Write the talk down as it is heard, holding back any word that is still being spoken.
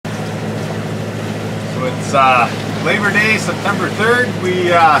It's Labor Day, September 3rd.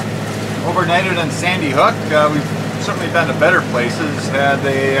 We overnighted in Sandy Hook. We've certainly been to better places. Had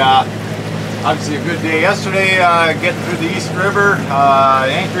obviously a good day yesterday getting through the East River.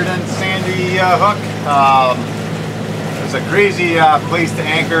 Anchored in Sandy Hook. It's a crazy place to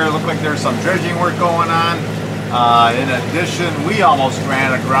anchor. It looked like there's some dredging work going on. In addition, we almost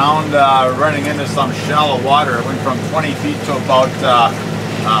ran aground running into some shallow water. It went from 20 feet to about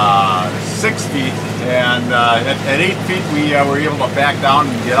 6 feet, and at 8 feet we were able to back down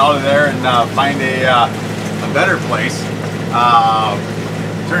and get out of there and find a better place.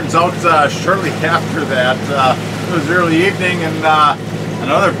 Turns out shortly after that, it was early evening, and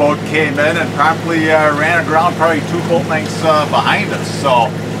another boat came in and promptly ran aground probably 2 boat lengths behind us. So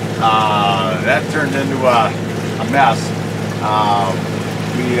that turned into a mess.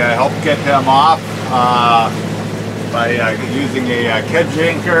 We helped get him off by using a kedge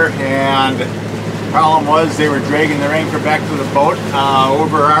anchor, and the problem was they were dragging their anchor back to the boat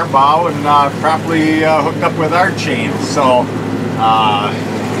over our bow and properly hooked up with our chain. So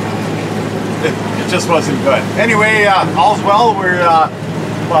it just wasn't good. Anyway, all's well.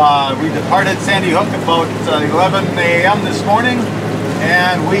 We departed Sandy Hook about 11 a.m. this morning,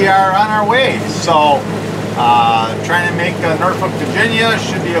 and we are on our way. So trying to make Norfolk, Virginia.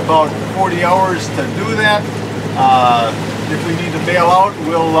 Should be about 40 hours to do that. If we need to bail out,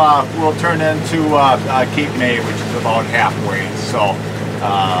 we'll turn into Cape May, which is about halfway. So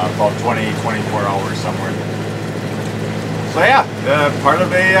about 20-24 hours somewhere there. So yeah, part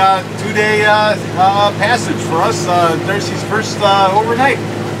of a 2-day passage for us. Darcy's first overnight.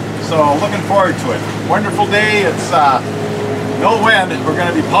 So looking forward to it. Wonderful day. It's no wind. We're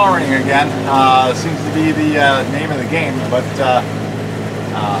going to be powering again. Seems to be the name of the game. But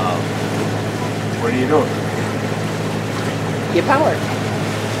what do you do? You power.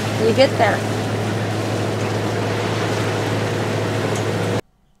 You get there.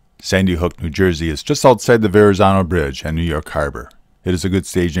 Sandy Hook, New Jersey is just outside the Verrazano Bridge and New York Harbor. It is a good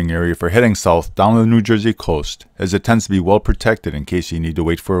staging area for heading south down the New Jersey coast, as it tends to be well protected in case you need to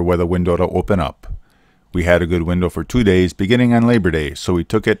wait for a weather window to open up. We had a good window for 2 days beginning on Labor Day, so we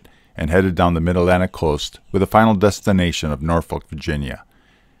took it and headed down the Mid-Atlantic coast with a final destination of Norfolk, Virginia,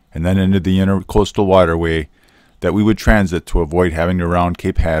 and then into the intercoastal waterway that we would transit to avoid having to round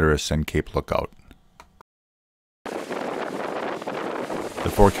Cape Hatteras and Cape Lookout. The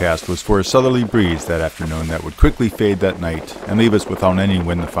forecast was for a southerly breeze that afternoon that would quickly fade that night and leave us without any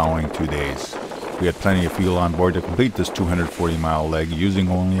wind the following 2 days. We had plenty of fuel on board to complete this 240-mile leg using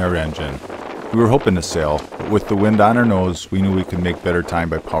only our engine. We were hoping to sail, but with the wind on our nose, we knew we could make better time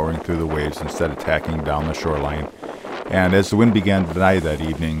by powering through the waves instead of tacking down the shoreline. And as the wind began to die that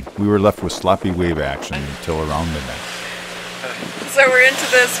evening, we were left with sloppy wave action until around midnight. So we're into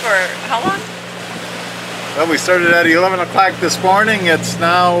this for how long? Well, we started at 11 o'clock this morning. It's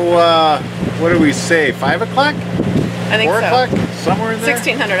now, what do we say, 5 o'clock? I think 4 so. o'clock? Somewhere in there?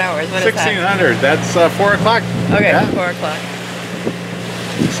 1,600 hours. What is that? 1,600. That's 4 o'clock. Okay, yeah. 4 o'clock.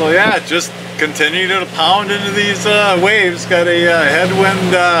 So yeah, just continue to pound into these waves. Got a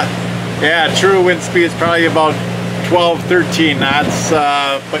headwind. Yeah, true wind speed is probably about 12-13 knots.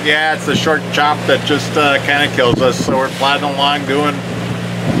 But yeah, it's the short chop that just kind of kills us. So we're plodding along doing,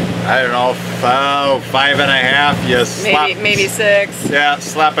 I don't know, 5.5. You slap, maybe 6. Yeah,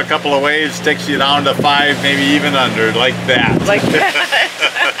 slap a couple of waves, takes you down to 5, maybe even under, like that. Like that.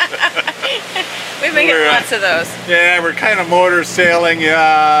 We've been getting lots of those. Yeah, we're kind of motor sailing. We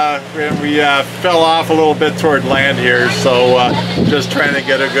fell off a little bit toward land here, so just trying to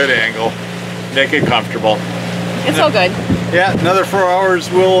get a good angle, make it comfortable. It's all good. Yeah, another 4 hours,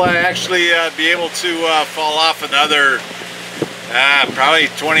 we'll actually be able to fall off another probably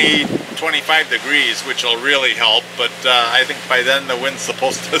 20-25 degrees, which will really help. But I think by then the wind's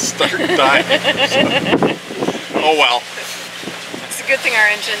supposed to start dying. So. Oh well. It's a good thing our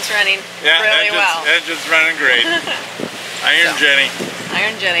engine's running really well. Engine's running great. Iron Jenny.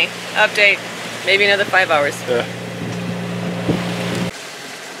 Iron Jenny. Update. Maybe another 5 hours. All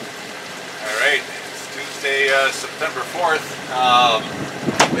right. It's Tuesday, September 4th.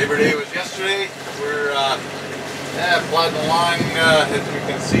 Labor Day was yesterday. We're plodding along. As you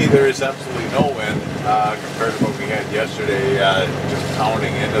can see, there is absolutely no wind compared to what we had yesterday, just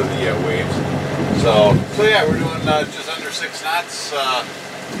pounding into the waves. So yeah, we're doing just under 6 knots,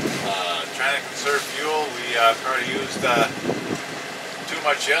 trying to conserve fuel. We probably used too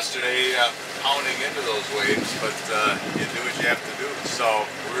much yesterday pounding into those waves, but you do what you have to do. So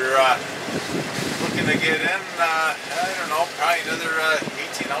we're looking to get in, I don't know, probably another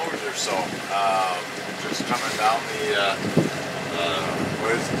 18 hours or so. Just coming down the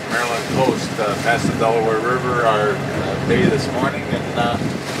what is it, Maryland coast. past the Delaware River our day this morning, and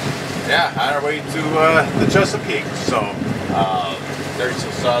yeah, on our way to the Chesapeake. So there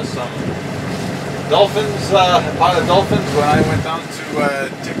you saw some dolphins, a pot of dolphins when I went down to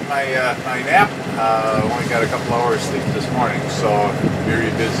take my nap. Only got a couple hours sleep this morning, so very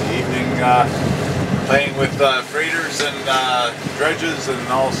busy evening playing with freighters and dredges and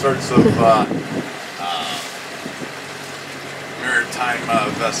all sorts of maritime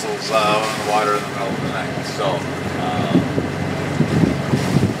vessels on the water in the middle of the night. So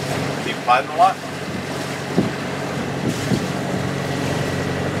keep plodding along.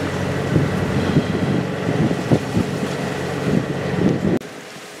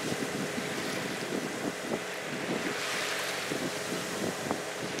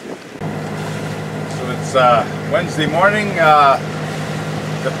 Wednesday morning,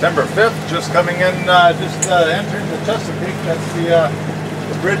 September 5th, just coming in, entering the Chesapeake. That's the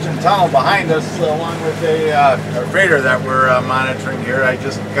bridge and tunnel behind us, along with a freighter that we're monitoring here. I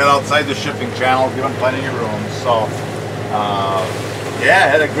just got outside the shipping channel, given plenty of room. So, yeah,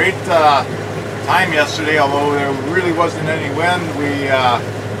 had a great time yesterday, although there really wasn't any wind. We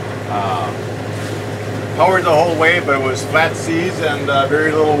powered the whole way, but it was flat seas and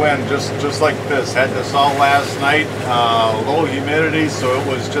very little wind, just like this. Had this all last night, low humidity, so it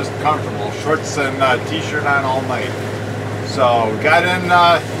was just comfortable. Shorts and t-shirt on all night. So we got in,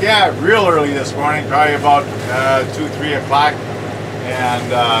 yeah, real early this morning, probably about 2-3 o'clock, and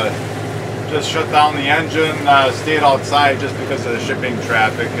just shut down the engine, stayed outside just because of the shipping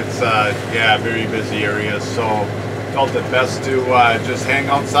traffic. It's, yeah, very busy area, so felt it best to just hang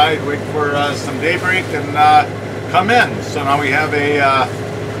outside, wait for some daybreak, and come in. So now we have a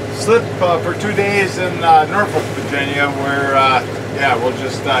slip for 2 days in Norfolk, Virginia, where yeah, we'll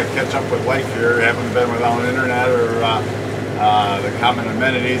just catch up with life here. Haven't been without internet or the common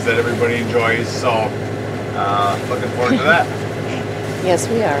amenities that everybody enjoys. So looking forward to that. Yes,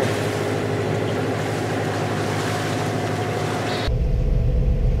 we are.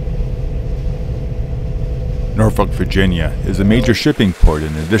 Norfolk, Virginia is a major shipping port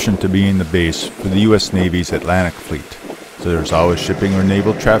in addition to being the base for the U.S. Navy's Atlantic Fleet. So there's always shipping or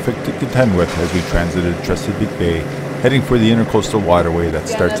naval traffic to contend with as we transited Chesapeake Bay, heading for the intercoastal waterway that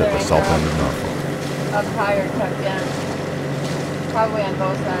starts at the south end of Norfolk. Up higher, tucked in. Probably on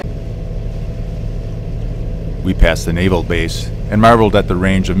both sides. We passed the naval base and marveled at the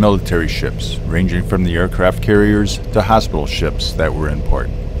range of military ships, ranging from the aircraft carriers to hospital ships that were in port.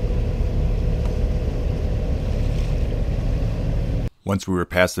 Once we were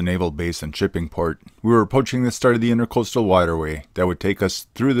past the naval base and shipping port, we were approaching the start of the intercoastal waterway that would take us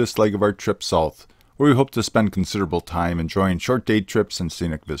through this leg of our trip south, where we hoped to spend considerable time enjoying short day trips and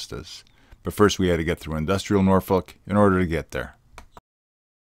scenic vistas. But first we had to get through industrial Norfolk in order to get there.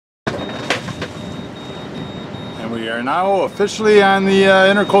 And we are now officially on the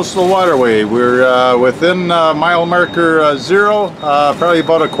intercoastal waterway. We're within mile marker 0, probably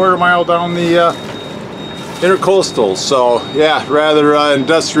about a quarter mile down the intercoastal. So yeah, rather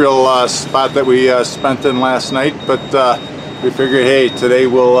industrial spot that we spent in last night, but we figured, hey, today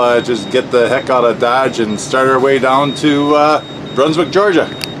we'll just get the heck out of Dodge and start our way down to Brunswick, Georgia.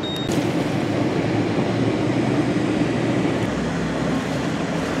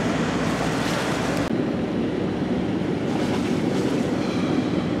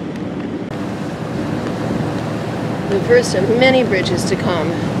 The first of many bridges to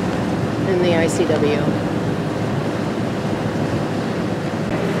come in the ICW.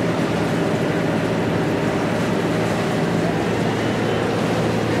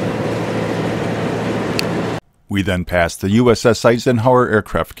 We then passed the USS Eisenhower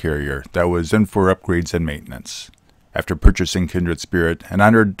aircraft carrier that was in for upgrades and maintenance. After purchasing Kindred Spirit and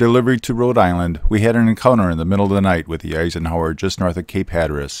on our delivery to Rhode Island, we had an encounter in the middle of the night with the Eisenhower just north of Cape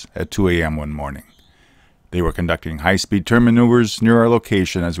Hatteras at 2 a.m. one morning. They were conducting high-speed turn maneuvers near our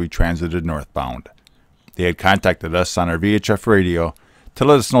location as we transited northbound. They had contacted us on our VHF radio to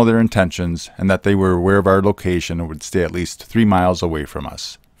let us know their intentions and that they were aware of our location and would stay at least 3 miles away from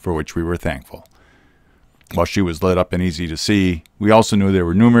us, for which we were thankful. While she was lit up and easy to see, we also knew there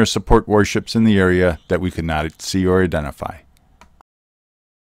were numerous support warships in the area that we could not see or identify.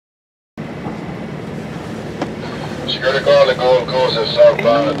 Security call to Gold Coast is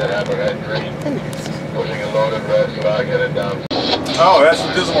southbound at the Hammerhead Green. Pushing a loaded red flag headed down. Oh, that's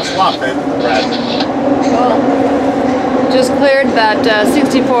the Dismal Swamp, baby. Well, just cleared that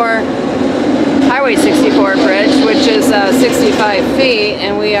Highway 64 bridge, which is 65 feet,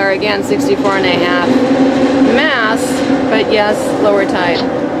 and we are again 64 and a half mass, but yes, lower tide.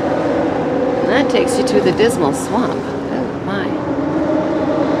 And that takes you to the Dismal Swamp. Oh my.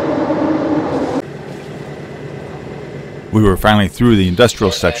 We were finally through the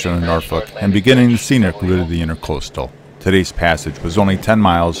industrial section of Norfolk and beginning the scenic route of the intercoastal. Today's passage was only 10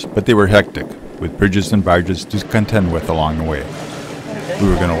 miles, but they were hectic, with bridges and barges to contend with along the way. We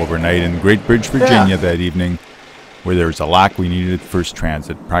were going to overnight in Great Bridge, Virginia that evening, where there was a lock we needed first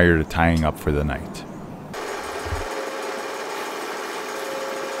transit prior to tying up for the night.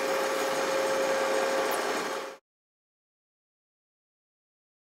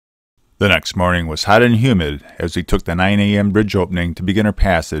 The next morning was hot and humid as we took the 9 a.m. bridge opening to begin our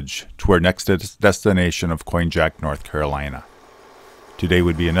passage to our next destination of Coinjock, North Carolina. Today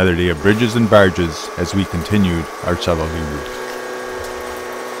would be another day of bridges and barges as we continued our southerly route.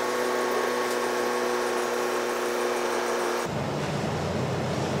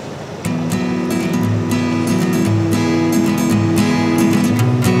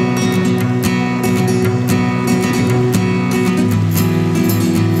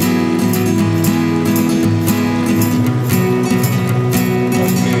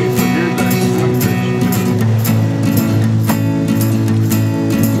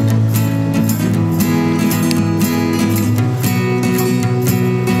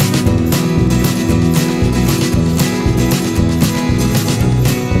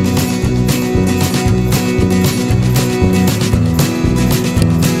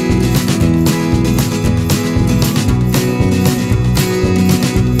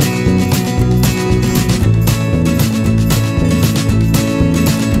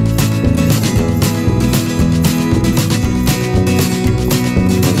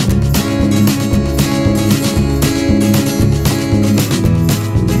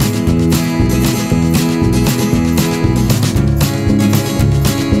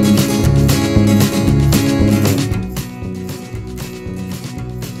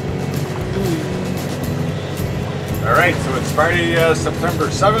 Alright, so it's Friday, September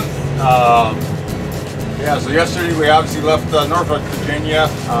 7th. Yeah, so yesterday we obviously left Norfolk, Virginia,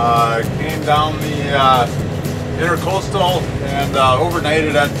 came down the intercoastal and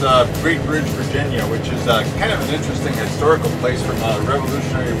overnighted at Great Bridge, Virginia, which is kind of an interesting historical place from a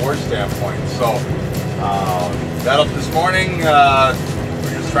Revolutionary War standpoint. So, got up this morning,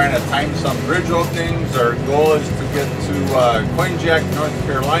 we're just trying to time some bridge openings. Our goal is to get to Coinjock, North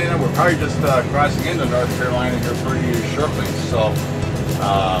Carolina. We're probably just crossing into North Carolina here pretty shortly. So,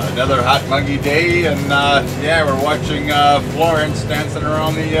 another hot, muggy day, and yeah, we're watching Florence dancing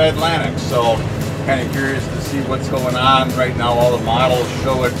around the Atlantic. So, kind of curious to see what's going on right now. All the models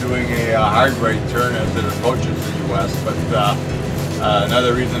show it doing a hard right turn as it approaches the U.S., but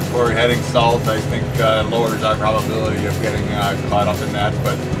another reason for heading south, I think, lowers our probability of getting caught up in that,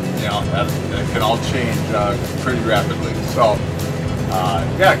 but you know, that can all change pretty rapidly. So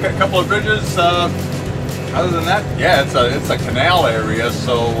yeah, a couple of bridges. Other than that, yeah, it's a canal area,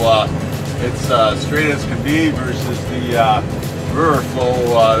 so it's straight as can be versus the river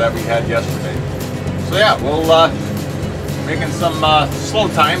flow that we had yesterday. So yeah, we'll making some slow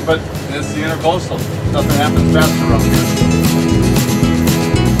time, but it's the intercoastal. Nothing happens fast around here.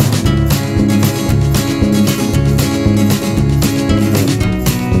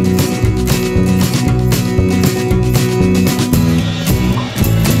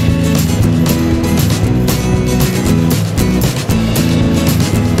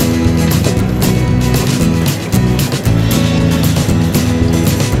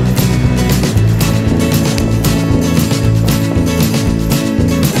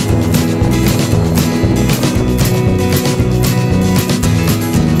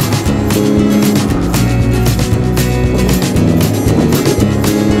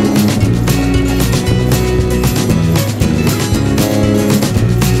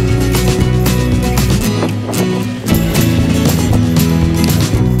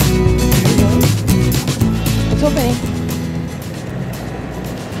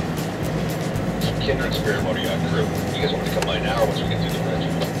 Kindred Spirit Motor Yacht crew. You guys want to come by now or once we get through the bridge?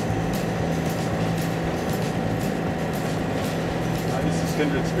 This is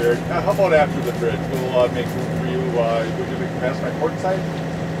Kindred Spirit. How about after the bridge? We'll make room for you. Would you make past my port side?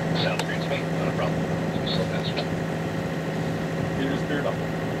 Sounds great to me. Not a problem. Just slow past me. Kindred Spirit up.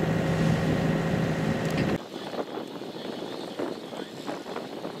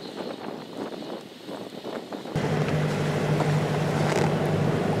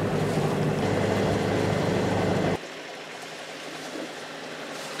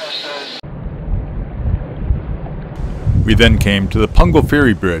 We then came to the Pungo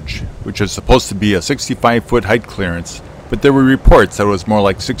Ferry Bridge, which is supposed to be a 65-foot height clearance, but there were reports that it was more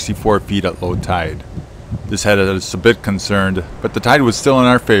like 64 feet at low tide. This had us a bit concerned, but the tide was still in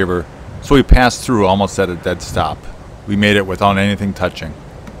our favor, so we passed through almost at a dead stop. We made it without anything touching.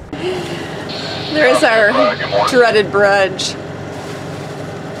 There's our dreaded bridge.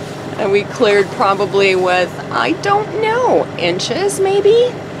 And we cleared probably with, I don't know, inches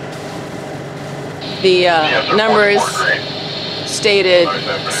maybe? The numbers stated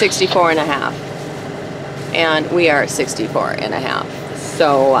 64 and a half. And we are 64 and a half.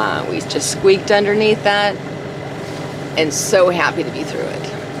 So we just squeaked underneath that. And so happy to be through it.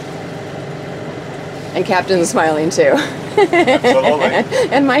 And Captain's smiling too.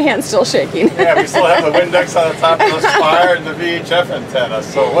 Absolutely. And my hand's still shaking. Yeah, we still have the Windex on the top of the spire and the VHF antenna,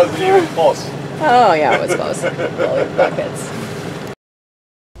 so it wasn't even close. Oh yeah, it was close. Holy buckets.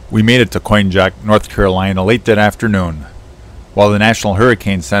 We made it to Coinjock, North Carolina late that afternoon. While the National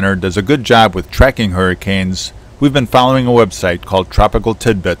Hurricane Center does a good job with tracking hurricanes, we've been following a website called Tropical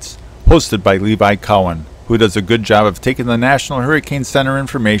Tidbits, hosted by Levi Cowan, who does a good job of taking the National Hurricane Center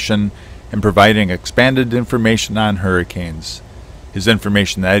information and providing expanded information on hurricanes. His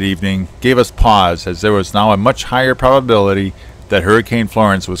information that evening gave us pause, as there was now a much higher probability that Hurricane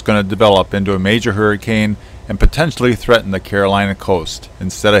Florence was going to develop into a major hurricane and potentially threaten the Carolina coast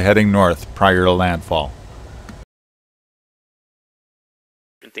instead of heading north prior to landfall.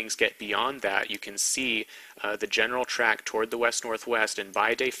 And things get beyond that, you can see the general track toward the west-northwest, and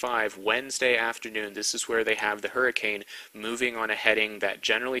by day 5, Wednesday afternoon, this is where they have the hurricane moving on a heading that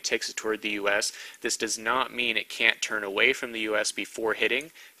generally takes it toward the U.S. This does not mean it can't turn away from the U.S. before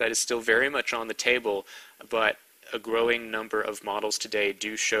hitting. That is still very much on the table, but a growing number of models today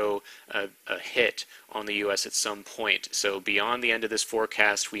do show a hit on the U.S. at some point. So beyond the end of this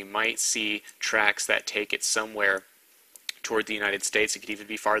forecast, we might see tracks that take it somewhere toward the United States. It could even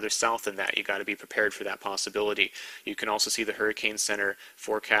be farther south than that. You got to be prepared for that possibility. You can also see the Hurricane Center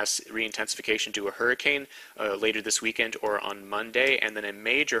forecast re-intensification to a hurricane later this weekend or on Monday, and then a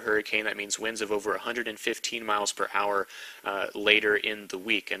major hurricane. That means winds of over 115 miles per hour later in the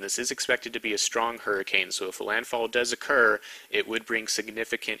week. And this is expected to be a strong hurricane, so if a landfall does occur, it would bring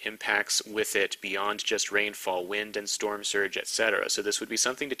significant impacts with it beyond just rainfall, wind and storm surge, etc. So this would be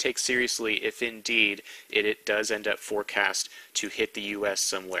something to take seriously if indeed it does end up forecast to hit the U.S.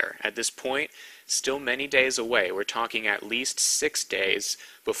 somewhere. At this point, still many days away. We're talking at least 6 days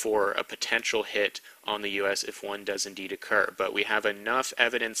before a potential hit on the U.S. if one does indeed occur. But we have enough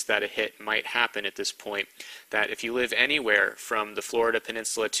evidence that a hit might happen at this point that if you live anywhere from the Florida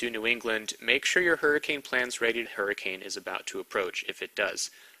Peninsula to New England, make sure your hurricane plan's ready. The hurricane is about to approach if it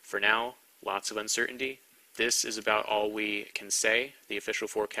does. For now, lots of uncertainty. This is about all we can say, the official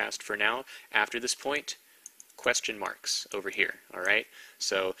forecast for now. After this point, question marks over here, all right?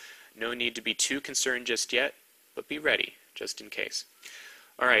 So no need to be too concerned just yet, but be ready just in case.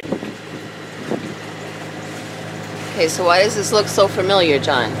 All right. Okay, so why does this look so familiar,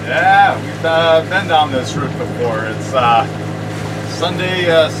 John? Yeah, we've been down this route before. It's Sunday,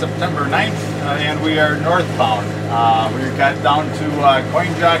 September 9th, and we are northbound. We got down to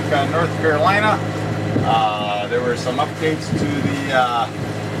Coinjock, North Carolina. There were some updates to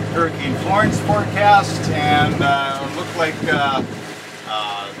the Hurricane Florence forecast, and it looked like the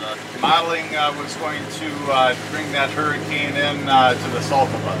modeling was going to bring that hurricane in to the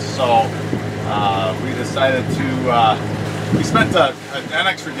south of us. So we decided to, we spent an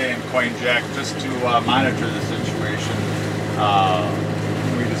extra day in Coinjock just to monitor the situation.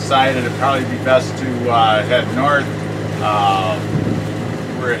 We decided it'd probably be best to head north.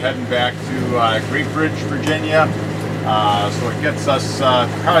 We're heading back to Great Bridge, Virginia. So it gets us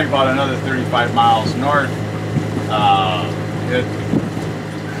probably about another 35 miles north.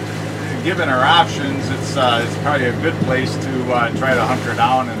 Given our options, it's probably a good place to try to hunker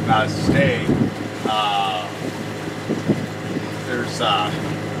down and stay.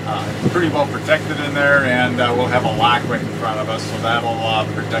 It's pretty well protected in there, and we'll have a lock right in front of us, so that'll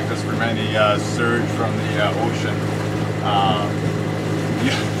protect us from any surge from the ocean.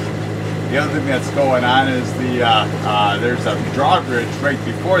 The other thing that's going on is there's a drawbridge right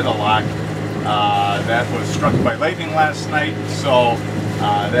before the lock that was struck by lightning last night, so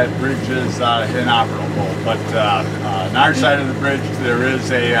that bridge is inoperable. But on our side of the bridge, there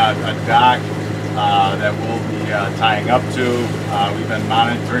is a dock that we'll be tying up to. We've been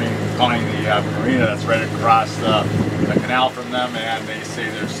monitoring, calling the marina that's right across the canal from them, and they say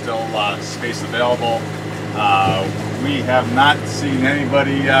there's still space available. We have not seen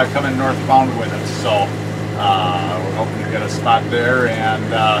anybody coming northbound with us, so we're hoping to get a spot there and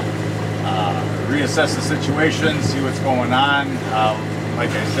reassess the situation, see what's going on. Like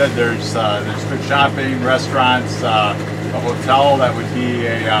I said, there's good shopping, restaurants, a hotel that would be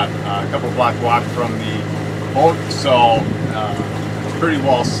a couple block walk from the boat, so it's pretty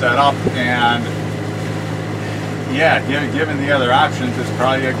well set up. And Yeah, given the other options, it's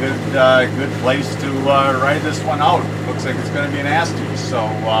probably a good place to ride this one out. Looks like it's going to be nasty, so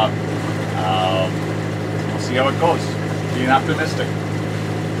we'll see how it goes. Being optimistic.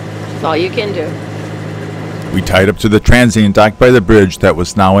 That's all you can do. We tied up to the transient dock by the bridge that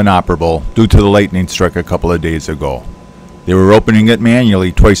was now inoperable due to the lightning struck a couple of days ago. They were opening it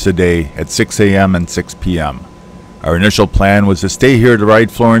manually twice a day at 6 a.m. and 6 p.m. Our initial plan was to stay here to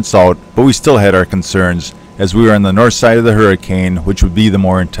ride Florence out, but we still had our concerns as we were on the north side of the hurricane, which would be the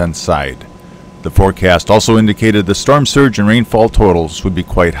more intense side. The forecast also indicated the storm surge and rainfall totals would be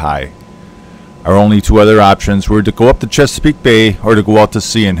quite high. Our only two other options were to go up the Chesapeake Bay or to go out to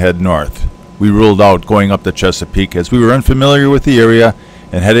sea and head north. We ruled out going up the Chesapeake as we were unfamiliar with the area,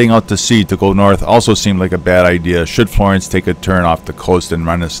 and heading out to sea to go north also seemed like a bad idea should Florence take a turn off the coast and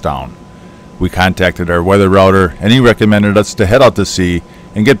run us down. We contacted our weather router, and he recommended us to head out to sea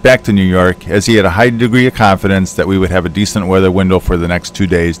and get back to New York, as he had a high degree of confidence that we would have a decent weather window for the next 2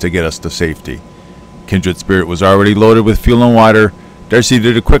 days to get us to safety. Kindred Spirit was already loaded with fuel and water. Darcy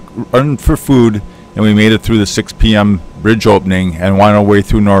did a quick run for food, and we made it through the 6 p.m. bridge opening and wound our way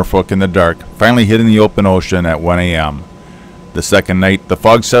through Norfolk in the dark, finally hitting the open ocean at 1 a.m. The second night, the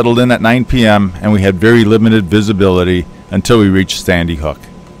fog settled in at 9 p.m., and we had very limited visibility until we reached Sandy Hook.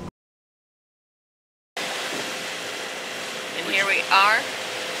 And here we are.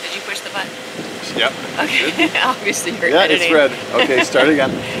 Did you push the button? Yep. Okay, obviously you're Yeah, editing. it's red. Okay, start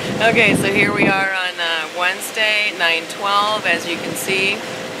again. Okay, so here we are on Wednesday, 9/12. As you can see,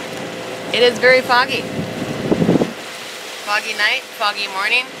 it is very foggy. Foggy night, foggy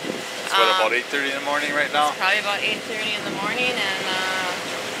morning. It's about 8:30 in the morning right now? It's probably about 8:30 in the morning, and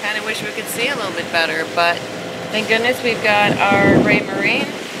kind of wish we could see a little bit better, but thank goodness we've got our Ray Marine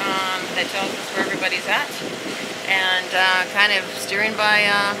that tells us where everybody's at, and kind of steering by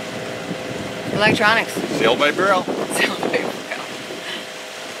electronics. Sail by barrel. Sail by barrel.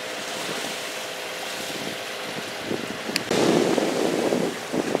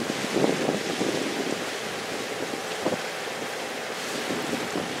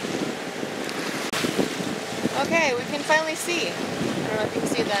 Okay, we can finally see. I don't know if you can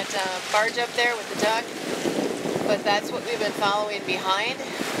see that barge up there with the duck, but that's what we've been following behind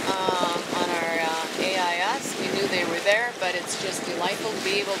on our AIS. We knew they were there, but it's just delightful to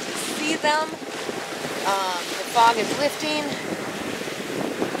be able to see them. The fog is lifting,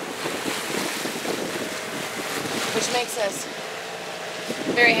 which makes us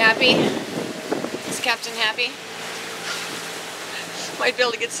very happy. Is Captain happy? Might be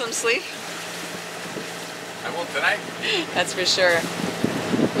able to get some sleep. I won't tonight. That's for sure.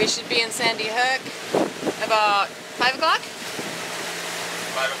 We should be in Sandy Hook about 5 o'clock.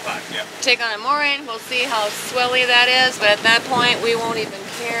 5 o'clock, yeah. Take on a mooring. We'll see how swelly that is, but at that point we won't even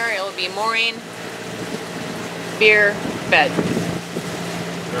care. It'll be mooring, beer, bed.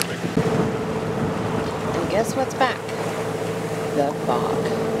 Perfect. And guess what's back? The fog.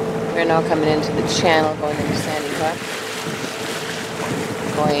 We're now coming into the channel going into Sandy Hook.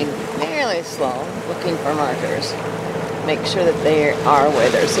 Going fairly slow, looking for markers. Make sure that they are where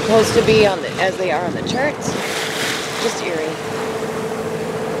they're supposed to be as they are on the charts. Just eerie.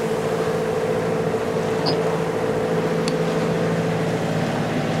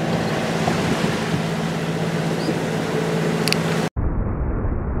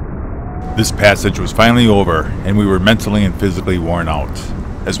 This passage was finally over, and we were mentally and physically worn out.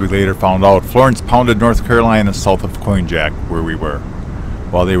 As we later found out, Florence pounded North Carolina south of Coinjock, where we were.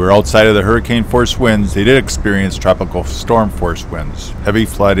 While they were outside of the hurricane force winds, they did experience tropical storm force winds, heavy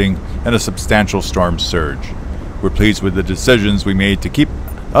flooding, and a substantial storm surge. We're pleased with the decisions we made to keep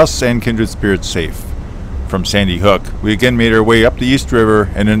us and Kindred Spirits safe. From Sandy Hook, we again made our way up the East River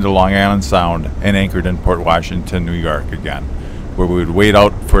and into Long Island Sound and anchored in Port Washington, New York again, where we would wait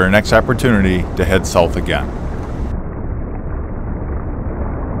out for our next opportunity to head south again.